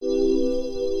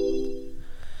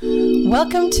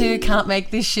Welcome to Can't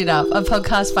Make This Shit Up, a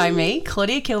podcast by me,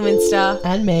 Claudia Kilminster.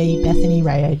 And me, Bethany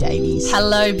Rayo Davies.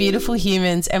 Hello, beautiful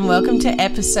humans, and welcome to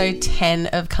episode 10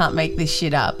 of Can't Make This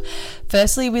Shit Up.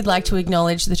 Firstly, we'd like to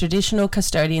acknowledge the traditional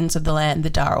custodians of the land, the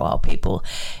Darawal people,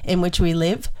 in which we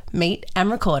live, meet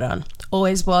and record on.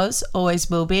 Always was, always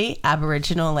will be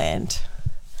Aboriginal land.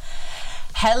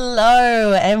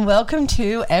 Hello, and welcome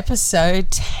to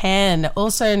episode 10,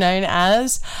 also known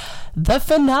as the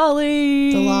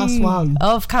finale. The last one.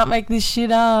 Of Can't Make This Shit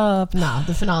Up. Nah,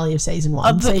 the finale of season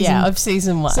one. Of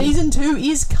season one. Season 2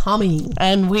 is coming.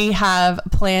 And we have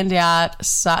planned out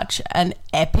such an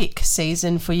epic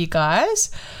season for you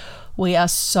guys. We are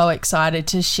so excited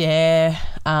to share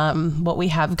what we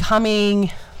have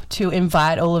coming, to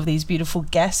invite all of these beautiful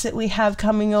guests that we have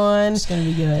coming on. It's going to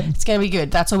be good. It's going to be good.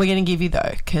 That's all we're going to give you,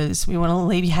 though, because we want to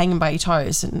leave you hanging by your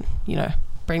toes and, you know,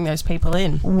 bring those people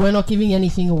in. We're not giving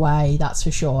anything away, that's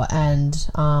for sure. And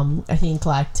I think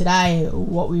like today,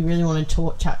 what we really want to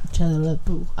What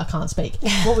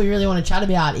we really want to chat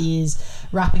about is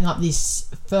wrapping up this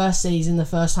first season, the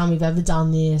first time we've ever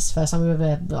done this, first time we've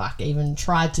ever like even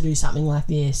tried to do something like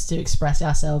this, to express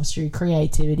ourselves through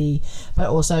creativity, but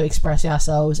also express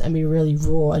ourselves and be really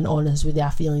raw and honest with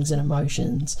our feelings and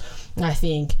emotions. And I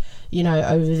think, you know,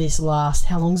 over this last,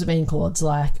 how long's it been, Claude?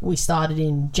 Like, we started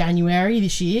in January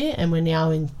this year and we're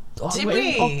now in October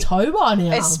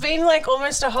now. It's been like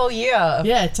almost a whole year.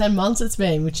 Yeah, 10 months it's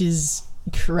been, which is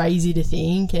crazy to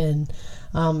think. And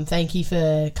thank you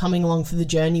for coming along for the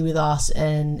journey with us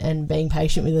and being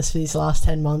patient with us for these last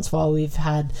 10 months while we've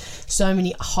had so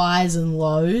many highs and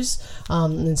lows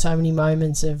and so many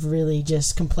moments of really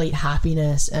just complete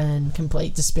happiness and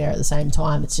complete despair at the same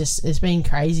time. It's been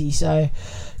crazy. So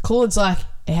Claude's like,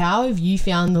 how have you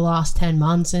found the last 10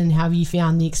 months and how have you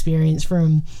found the experience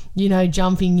from, you know,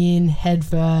 jumping in head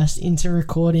first into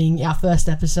recording our first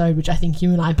episode, which I think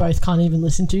you and I both can't even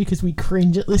listen to because we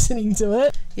cringe at listening to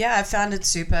it? Yeah, I found it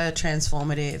super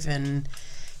transformative, and,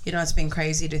 you know, it's been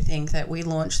crazy to think that we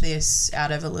launched this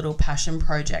out of a little passion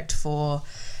project for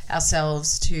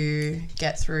ourselves to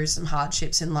get through some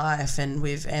hardships in life, and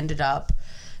we've ended up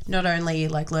not only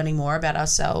like learning more about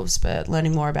ourselves, but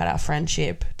learning more about our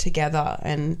friendship together,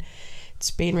 and it's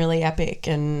been really epic.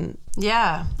 And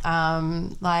yeah,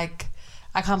 like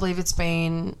I can't believe it's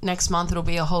been, next month it'll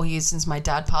be a whole year since my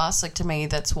dad passed. Like, to me,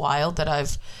 that's wild that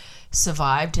I've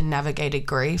survived and navigated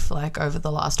grief like over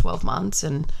the last 12 months,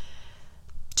 and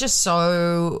just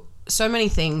so many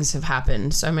things have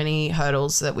happened, so many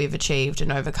hurdles that we've achieved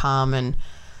and overcome, and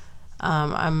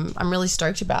I'm really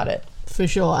stoked about it. For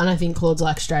sure. And I think Claude's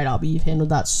like, straight up, you've handled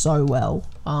that so well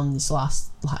this last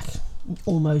like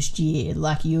almost year.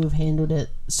 Like, you have handled it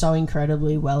so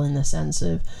incredibly well in the sense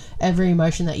of every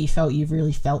emotion that you felt, you've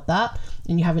really felt that,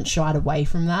 and you haven't shied away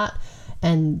from that.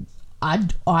 And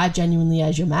I genuinely,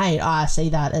 as your mate, I see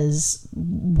that as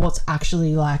what's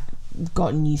actually like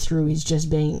gotten you through is just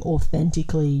being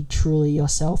authentically, truly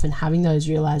yourself and having those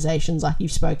realizations like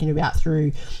you've spoken about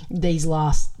through these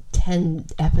last 10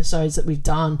 episodes that we've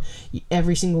done.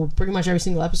 Pretty much every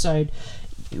single episode,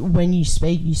 when you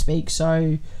speak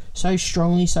so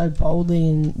strongly, so boldly,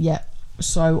 and yet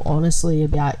so honestly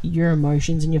about your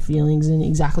emotions and your feelings and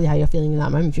exactly how you're feeling in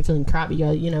that moment. If you're feeling crap, you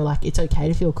go, you know, like, it's okay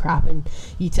to feel crap, and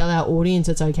you tell our audience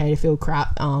it's okay to feel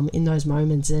crap in those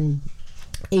moments. And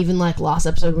even like last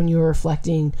episode when you were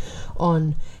reflecting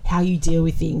on how you deal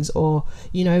with things, or,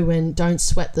 you know, when don't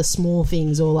sweat the small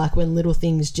things, or like when little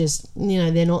things just, you know,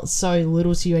 they're not so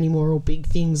little to you anymore, or big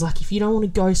things. Like, if you don't want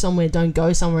to go somewhere, don't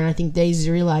go somewhere. And I think these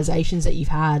realizations that you've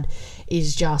had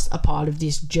is just a part of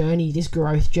this journey, this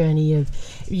growth journey of,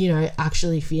 you know,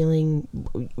 actually feeling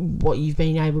what you've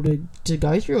been able to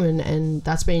go through, and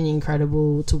that's been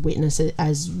incredible to witness it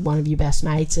as one of your best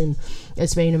mates. And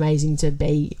it's been amazing to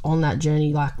be on that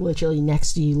journey, like literally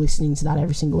next to you, listening to that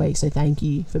every single week. So thank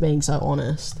you for being so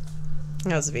honest.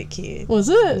 That was a bit cute. Was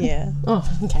it? Yeah. Oh,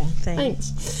 okay.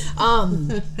 Thanks. I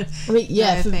mean,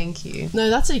 yeah. No, thank you. No,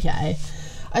 that's okay.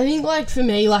 I think, like, for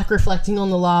me, like, reflecting on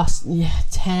the last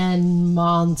 10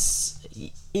 months,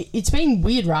 it's been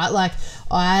weird, right? Like,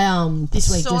 this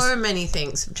week... So many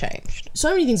things have changed.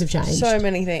 So many things have changed. So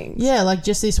many things. Yeah, like,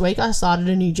 just this week I started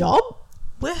a new job.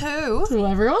 Woohoo. To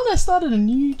everyone, I started a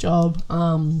new job.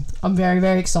 I'm very,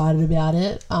 very excited about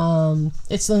it.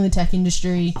 It's still in the tech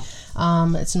industry.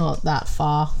 It's not that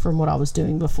far from what I was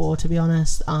doing before, to be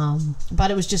honest. But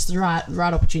it was just the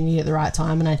right opportunity at the right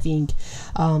time, and I think...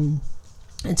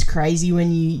 it's crazy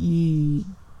when you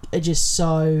are just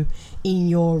so in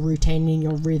your routine, in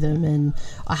your rhythm. And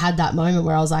I had that moment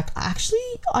where I was like,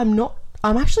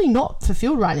 I'm actually not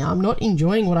fulfilled right now. I'm not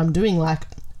enjoying what I'm doing. Like,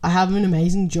 I have an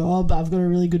amazing job, I've got a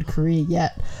really good career,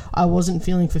 yet I wasn't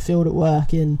feeling fulfilled at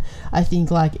work. And I think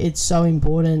like it's so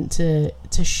important to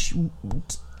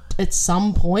at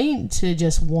some point to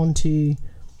just want to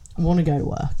go to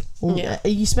work. Yeah.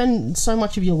 You spend so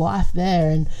much of your life there,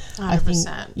 and 100%. I think,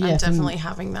 I'm definitely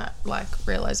having that like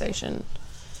realization.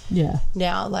 Yeah.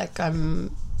 Now, like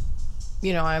I'm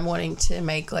wanting to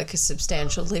make like a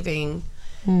substantial living.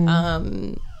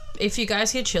 If you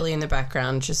guys hear Chili in the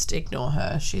background, just ignore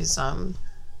her. She's I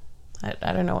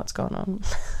don't know what's going on.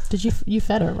 Did you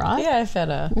fed her, right? Yeah, I fed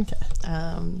her. Okay.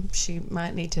 She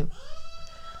might need to.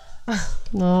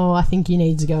 No, I think you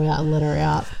need to go out and let her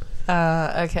out.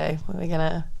 Okay, we're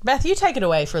gonna. Beth, you take it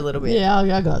away for a little bit. Yeah,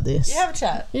 I got this. You have a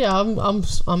chat. Yeah,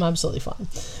 I'm absolutely fine.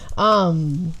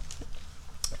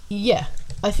 Yeah,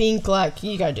 I think like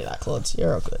you go do that, Claude.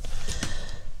 You're all good.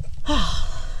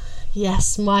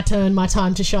 Yes, my turn, my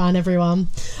time to shine, everyone.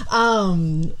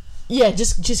 Yeah,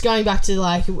 just going back to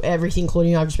like everything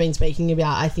Claudia and I've just been speaking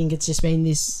about. I think it's just been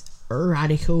this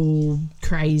radical,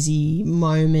 crazy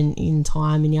moment in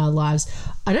time in our lives.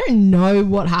 I don't know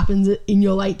what happens in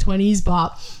your late 20s,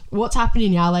 but what's happened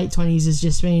in our late 20s has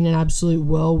just been an absolute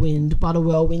whirlwind, but a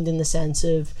whirlwind in the sense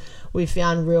of we've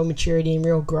found real maturity and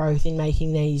real growth in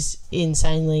making these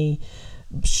insanely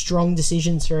strong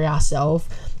decisions for ourselves.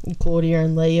 Claudia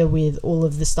and Leah with all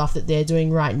of the stuff that they're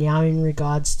doing right now in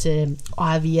regards to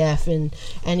IVF and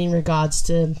in regards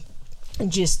to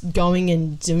just going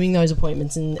and doing those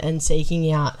appointments and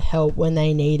seeking out help when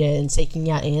they need it and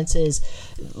seeking out answers.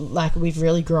 Like, we've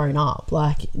really grown up.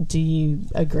 Like, do you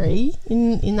agree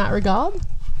in that regard?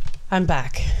 I'm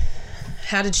back.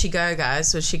 How did she go,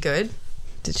 guys? Was she good?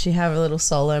 Did she have a little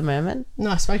solo moment?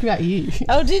 No, I spoke about you.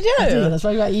 Oh, did you? I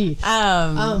spoke about you.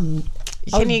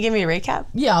 Can you give me a recap?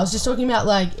 Yeah, I was just talking about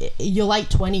like your late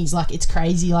 20s. Like, it's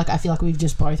crazy. Like, I feel like we've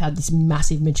just both had this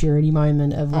massive maturity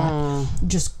moment of like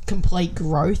just complete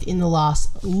growth in the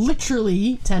last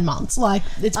literally 10 months. Like,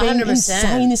 it's been 100%.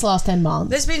 insane this last 10 months.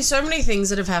 There's been so many things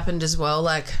that have happened as well.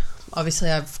 Like,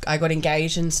 obviously I got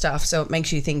engaged and stuff, so it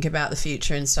makes you think about the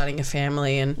future and starting a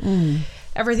family and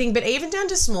everything, but even down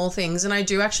to small things. And I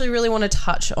do actually really want to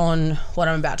touch on what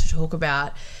I'm about to talk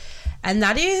about, and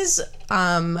that is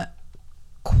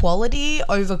quality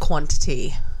over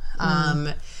quantity.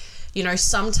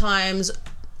 Sometimes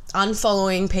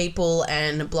unfollowing people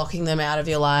and blocking them out of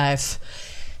your life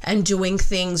and doing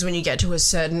things when you get to a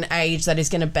certain age that is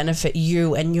going to benefit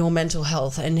you and your mental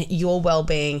health and your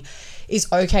well-being is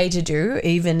okay to do,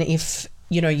 even if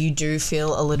you do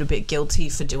feel a little bit guilty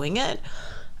for doing it.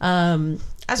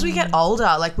 As we get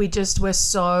older, like we're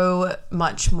so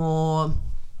much more,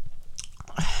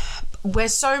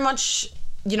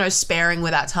 sparing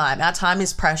with our time. Our time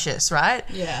is precious, right?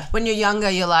 Yeah. When you're younger,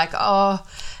 you're like, oh,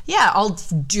 yeah, I'll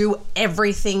do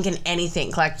everything and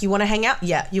anything. Like, you want to hang out?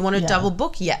 Yeah. You want to double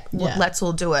book? Yeah. Let's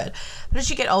all do it. But as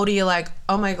you get older, you're like,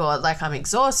 oh my God, like I'm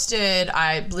exhausted.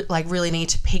 I like really need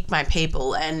to pick my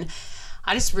people. And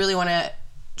I just really want to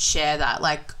share that,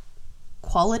 like,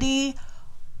 quality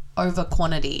over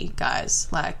quantity, guys.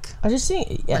 Like, I just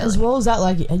think as well as that,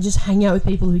 like, just hang out with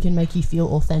people who can make you feel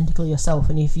authentically yourself.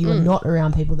 And if you are not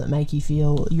around people that make you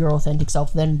feel your authentic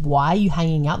self, then why are you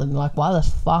hanging out with them? Like, why the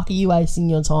fuck are you wasting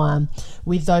your time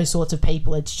with those sorts of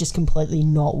people? It's just completely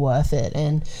not worth it.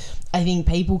 And I think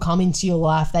people come into your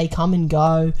life, they come and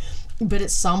go, but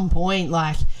at some point,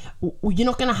 like, you're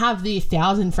not going to have the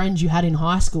 1,000 friends you had in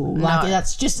high school. Like,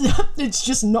 that's just, it's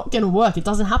just not going to work. It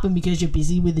doesn't happen because you're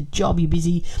busy with a job. You're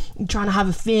busy trying to have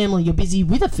a family. You're busy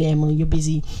with a family. You're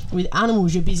busy with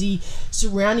animals. You're busy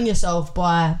surrounding yourself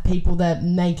by people that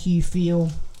make you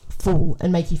feel full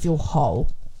and make you feel whole.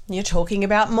 You're talking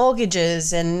about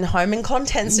mortgages and home and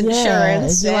contents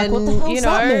insurance. You're like, what the hell does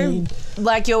that mean?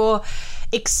 Like, you're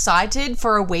excited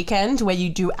for a weekend where you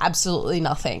do absolutely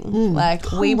nothing.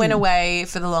 We went away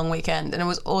for the long weekend and it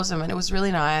was awesome and it was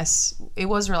really nice. It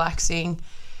was relaxing.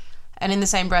 And in the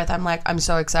same breath, I'm like, I'm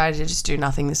so excited to just do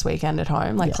nothing this weekend at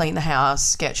home. Like, clean the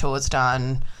house, get chores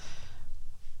done,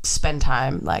 spend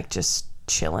time, like, just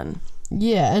chilling.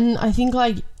 Yeah, and I think,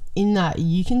 like, in that,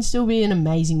 you can still be an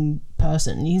amazing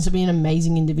person. You can still be an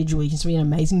amazing individual. You can still be an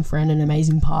amazing friend, an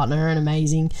amazing partner, an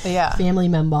amazing family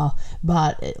member.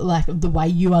 But, like, the way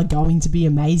you are going to be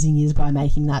amazing is by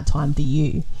making that time for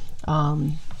you.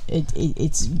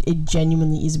 It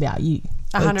genuinely is about you.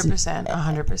 100%.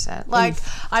 100%. Like,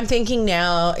 I'm thinking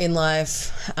now in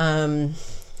life,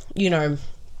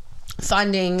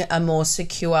 finding a more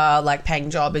secure, like, paying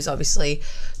job is obviously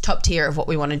top tier of what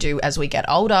we want to do as we get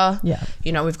older. Yeah.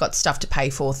 We've got stuff to pay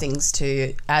for, things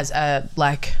to, as a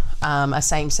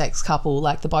same-sex couple,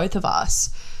 like the both of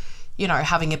us,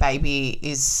 having a baby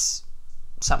is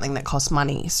something that costs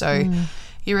money. So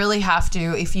you really have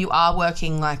to, if you are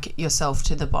working like yourself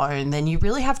to the bone, then you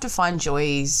really have to find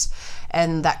joys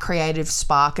and that creative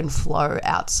spark and flow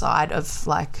outside of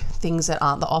like things that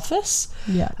aren't the office.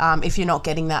 If you're not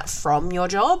getting that from your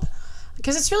job,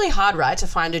 because it's really hard, right, to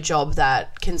find a job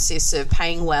that consists of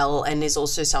paying well and is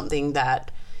also something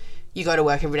that you go to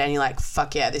work every day and you're like,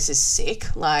 fuck yeah, this is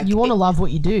sick. Like, you want to love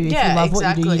what you do. If you love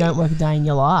what you do, you don't work a day in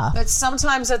your life. But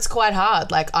sometimes that's quite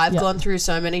hard. Like, I've gone through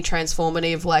so many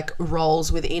transformative like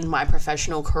roles within my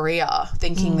professional career,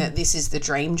 thinking that this is the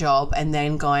dream job, and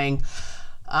then going,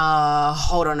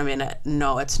 hold on a minute,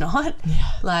 no, it's not.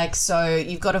 Like, so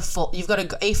you've got to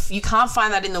if you can't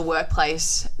find that in the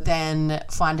workplace, then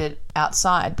find it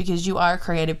outside, because you are a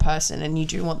creative person and you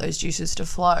do want those juices to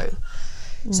flow.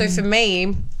 So for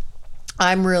me,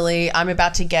 I'm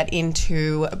about to get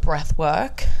into breath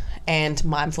work and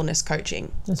mindfulness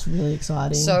coaching. That's really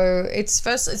exciting. So it's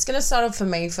going to start off for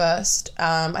me first.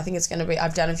 I think it's going to be,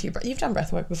 I've done you've done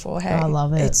breath work before, hey? I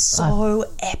love it. It's so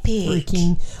epic.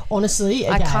 Honestly,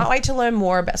 I can't wait to learn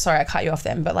more about, sorry, I cut you off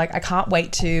then, but like I can't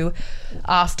wait to,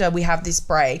 after we have this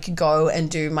break, go and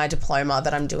do my diploma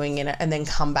that I'm doing in it, and then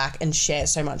come back and share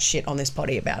so much shit on this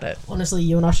poddy about it. Honestly,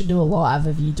 you and I should do a live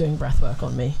of you doing breath work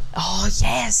on me. Oh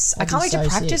yes. I can't wait to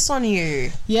practice on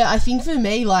you. Yeah, I think for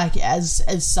me, like as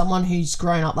someone who's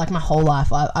grown up like my whole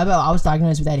life, I was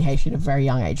diagnosed with ADHD at a very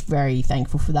young age. Very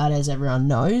thankful for that, as everyone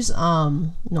knows.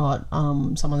 Not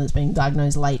someone that's been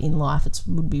diagnosed late in life, it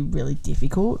would be really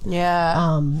difficult.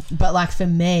 But like for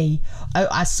me,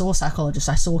 I saw psychologists,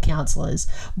 I saw counsellors,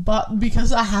 but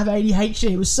because I have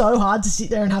ADHD, it was so hard to sit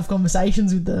there and have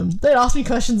conversations with them. They'd ask me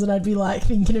questions and I'd be like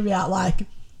thinking about like,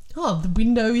 oh, the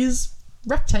window is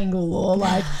rectangle, or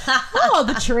like, oh,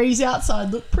 the trees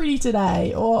outside look pretty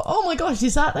today, or oh my gosh,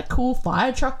 is that a cool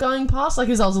fire truck going past? Like,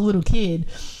 as I was a little kid.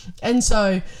 And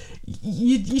so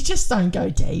you just don't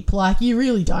go deep, like you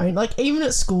really don't. Like even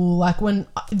at school, like when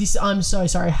this, I'm so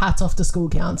sorry, hats off to school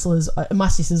counsellors. My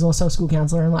sister's also a school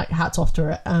counsellor, and like hats off to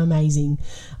her, amazing.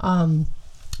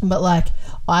 But like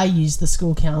I use the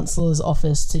school counsellor's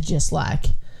office to just like,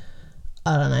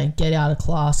 I don't know, get out of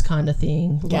class kind of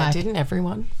thing. Yeah, like, didn't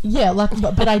everyone? Yeah, like,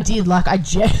 but I did. Like,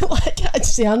 like, it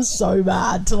sounds so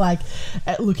bad to like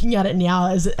looking at it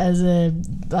now as a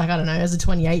like, I don't know, as a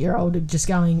 28-year-old, just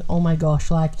going, oh my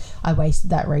gosh, like I wasted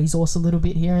that resource a little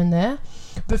bit here and there.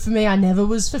 But for me, I never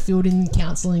was fulfilled in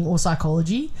counselling or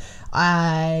psychology.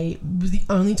 The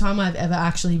only time I've ever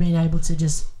actually been able to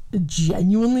just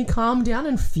genuinely calm down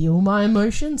and feel my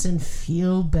emotions and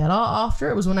feel better after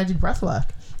it was when I did breath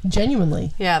work.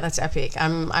 Genuinely. Yeah, that's epic.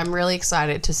 I'm really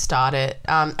excited to start it.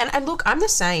 And look, I'm the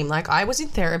same. Like I was in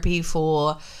therapy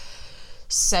for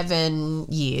 7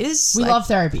 years. We love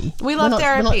therapy. We love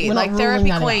therapy. We're not like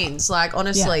therapy out. queens, like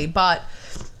honestly. Yeah. But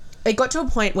it got to a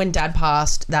point when Dad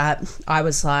passed that I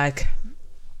was like,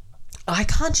 I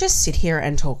can't just sit here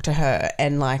and talk to her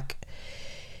and like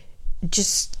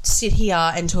just sit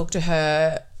here and talk to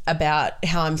her about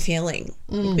how I'm feeling,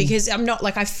 because I'm not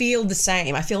like, I feel the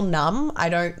same. I feel numb. I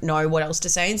don't know what else to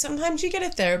say. And sometimes you get a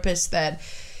therapist that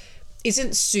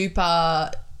isn't super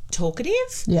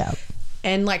talkative. Yeah.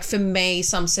 And like for me,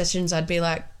 some sessions I'd be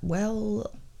like,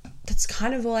 well, that's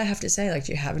kind of all I have to say. Like,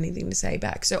 do you have anything to say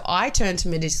back? So I turned to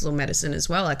medicinal medicine as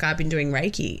well. Like I've been doing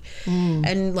Reiki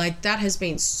and like that has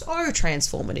been so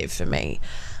transformative for me.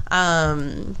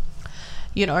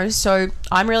 You know, so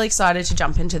I'm really excited to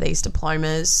jump into these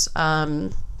diplomas. I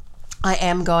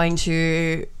am going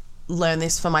to learn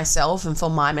this for myself and for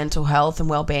my mental health and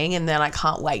well-being, and then I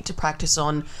can't wait to practice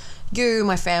on you,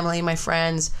 my family, my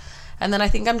friends. And then I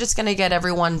think I'm just going to get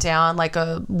everyone down, like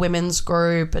a women's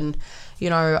group, and, you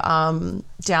know,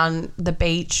 down the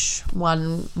beach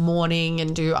one morning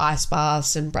and do ice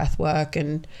baths and breath work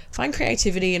and find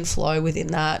creativity and flow within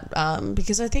that,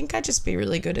 because I think I'd just be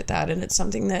really good at that. And it's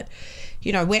something that,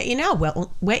 you know, we're in our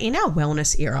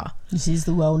wellness era. This is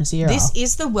the wellness era. This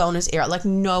is the wellness era. Like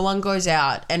no one goes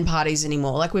out and parties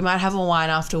anymore. Like we might have a wine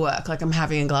after work. Like I'm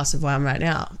having a glass of wine right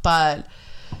now. But,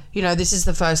 you know, this is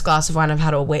the first glass of wine I've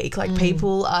had all week. Like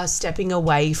people are stepping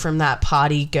away from that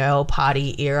party girl,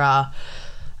 party era.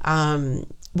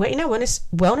 We're in our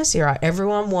wellness era.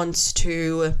 Everyone wants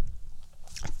to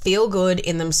feel good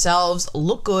in themselves,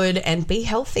 look good, and be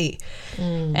healthy.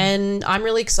 And I'm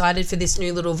really excited for this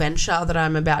new little venture that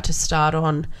I'm about to start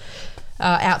on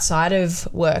outside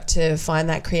of work to find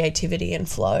that creativity and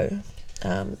flow.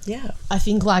 Yeah. I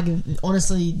think, like,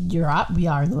 honestly, you're right. We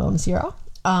are in the wellness era.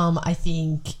 I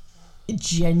think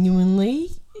genuinely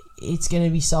it's going to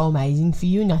be so amazing for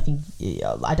you, and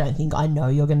I know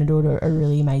you're going to do a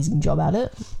really amazing job at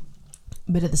it.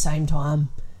 But at the same time,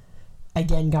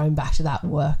 again, going back to that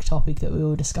work topic that we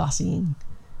were discussing,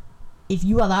 if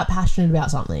you are that passionate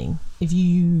about something, if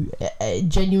you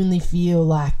genuinely feel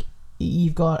like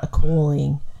you've got a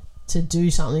calling to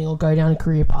do something or go down a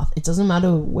career path, it doesn't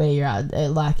matter where you're at,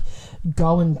 like,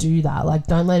 go and do that. Like,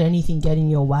 don't let anything get in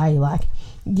your way. Like,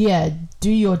 yeah,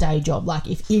 do your day job. Like,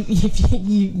 if you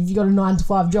got a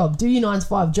 9-to-5 job, do your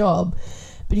 9-to-5 job.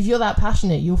 But if you're that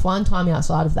passionate, you'll find time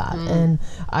outside of that. And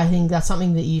I think that's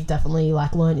something that you've definitely,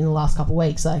 like, learned in the last couple of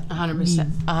weeks. Like,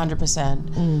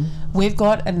 100%. We've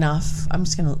got enough. I'm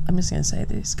just gonna say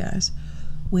this, guys.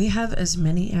 We have as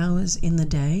many hours in the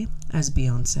day as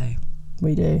Beyonce.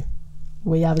 We do.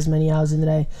 We have as many hours in the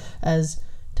day as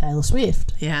Taylor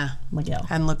Swift. Yeah, my girl.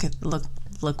 And look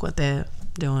what they're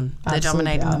doing. They're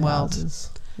dominating the world.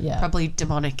 Yeah, probably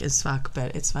demonic as fuck,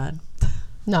 but it's fine.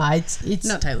 No, it's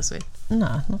not Taylor Swift.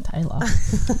 No, not Taylor.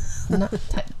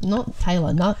 Not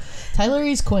Taylor. Not Taylor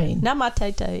is queen. Not my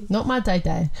Tay-Tay. Not my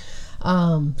Tay-Tay.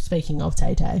 Speaking of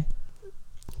Tay-Tay.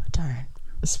 Don't.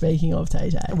 Speaking of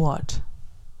Tay-Tay. What?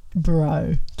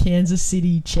 Bro, Kansas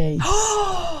City Chiefs.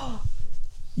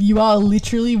 You are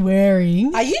literally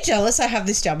wearing... Are you jealous I have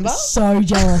this jumper? So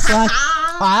jealous. Like,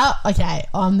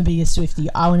 I'm the biggest Swiftie.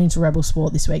 I went into Rebel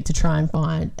Sport this week to try and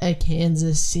find a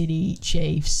Kansas City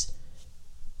Chiefs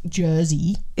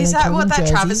jersey. Is that what that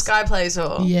jerseys? Travis guy plays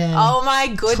for? Yeah. Oh my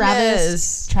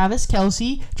goodness. Travis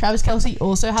Kelce. Travis Kelce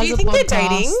also has a podcast. Do you think they're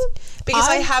dating? Because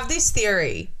I have this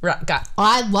theory. Right, go.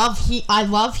 I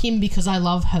love him because I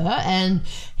love her, and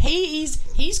he's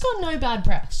got no bad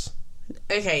press.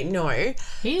 Okay, no.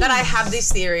 But I have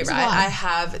this theory, right? I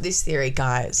have this theory,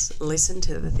 guys. Listen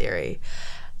to the theory.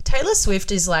 Taylor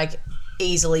Swift is like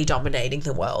easily dominating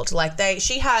the world. Like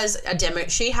she has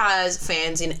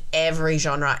fans in every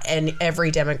genre and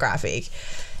every demographic.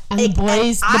 And the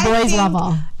boys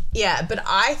love her. Yeah, but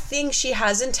I think she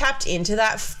hasn't tapped into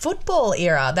that football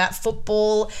era, that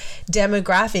football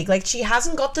demographic. Like, she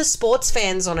hasn't got the sports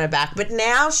fans on her back. But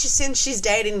now, since she's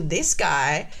dating this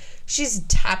guy, she's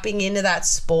tapping into that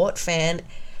sport fan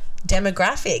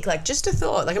demographic. Like, just a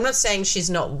thought. Like, I'm not saying she's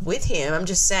not with him. I'm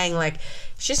just saying, like,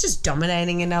 she's just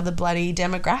dominating another bloody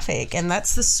demographic, and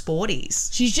that's the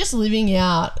sporties. She's just living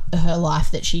out her life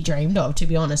that she dreamed of, to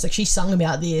be honest. Like, she sung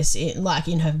about this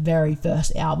in her very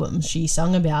first album. She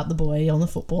sung about the boy on the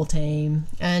football team,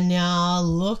 and now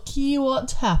looky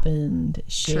what's happened.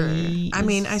 True. I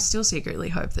mean, I still secretly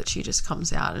hope that she just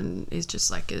comes out and is just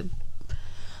like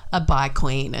a bi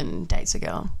queen and dates a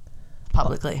girl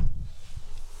publicly.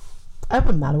 It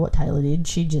wouldn't matter what Taylor did.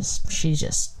 She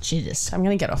just. I'm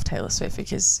gonna get off Taylor Swift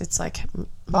because it's like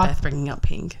Beth bringing up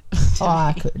Pink.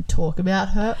 I could talk about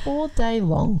her all day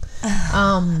long.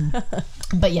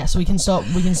 But yeah, so we can stop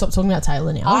talking about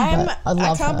Taylor now.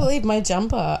 I can't believe my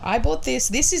jumper. I bought this.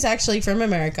 This is actually from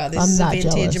America. This is a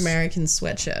vintage American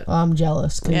sweatshirt. I'm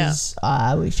jealous because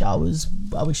I wish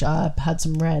I had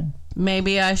some red.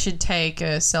 Maybe I should take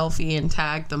a selfie and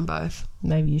tag them both.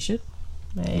 Maybe you should.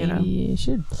 You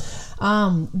should.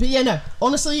 But yeah, no,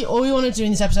 honestly, all we wanted to do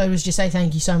in this episode was just say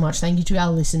thank you so much. Thank you to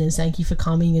our listeners. Thank you for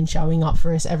coming and showing up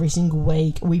for us every single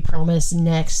week. We promise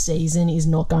next season is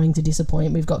not going to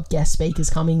disappoint. We've got guest speakers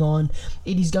coming on.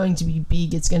 It is going to be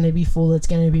big. It's going to be full. It's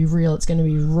going to be real. It's going to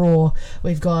be raw.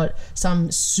 We've got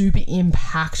some super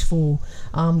impactful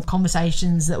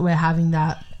conversations that we're having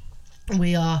that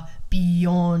we are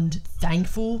beyond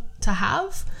thankful to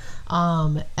have.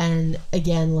 And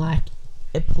again, like,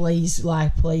 please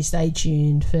stay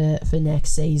tuned for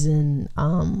next season.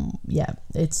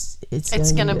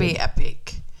 It's gonna be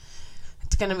epic.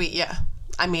 It's gonna be,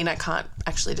 I mean, I can't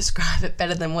actually describe it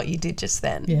better than what you did just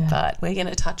then. Yeah. But we're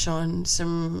gonna touch on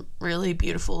some really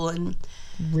beautiful and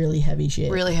really heavy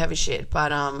shit.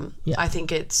 But I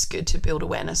think it's good to build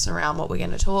awareness around what we're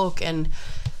gonna talk, and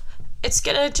it's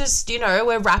gonna just,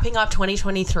 we're wrapping up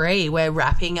 2023. We're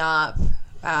wrapping up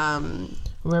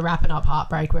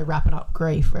heartbreak, we're wrapping up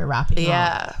grief, we're wrapping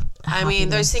up happiness. I mean,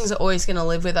 those things are always going to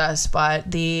live with us,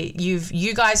 but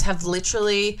you guys have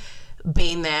literally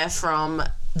been there from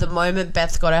the moment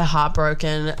Beth got her heart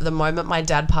broken, the moment my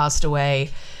dad passed away,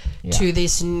 to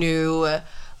this new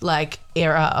like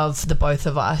era of the both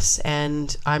of us,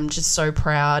 and I'm just so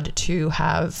proud to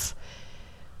have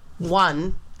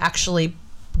actually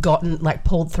gotten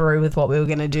pulled through with what we were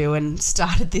going to do and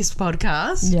started this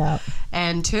podcast. Yeah.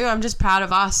 And 2, I'm just proud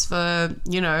of us for,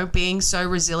 being so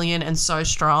resilient and so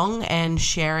strong and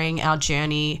sharing our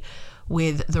journey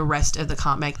with the rest of the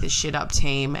Can't Make This Shit Up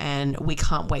team. And we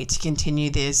can't wait to continue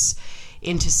this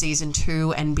into season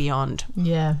 2 and beyond.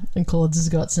 Yeah. And Claude's has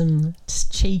got some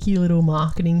cheeky little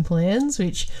marketing plans,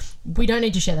 which we don't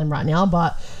need to share them right now,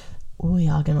 but we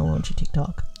are going to launch a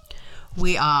TikTok.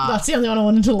 We are. That's the only one I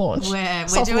wanted to launch.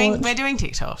 We're doing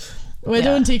TikTok. We're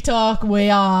doing TikTok. We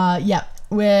are. Yeah.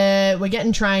 We're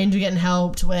getting trained. We're getting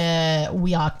helped. We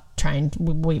are trained.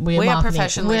 We are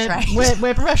professionally trained.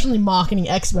 We're professionally marketing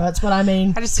experts. But I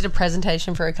mean, I just did a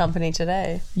presentation for a company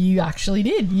today. You actually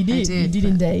did. You did. You did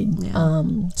indeed. Yeah.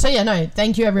 So yeah, no.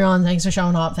 Thank you everyone. Thanks for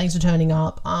showing up. Thanks for turning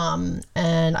up. And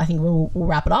I think we'll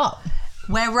wrap it up.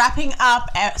 We're wrapping up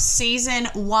season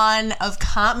 1 of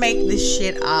Can't Make This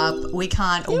Shit Up. We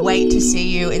can't wait to see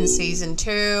you in season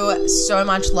 2. So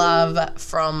much love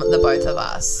from the both of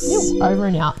us. Over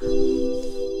and out.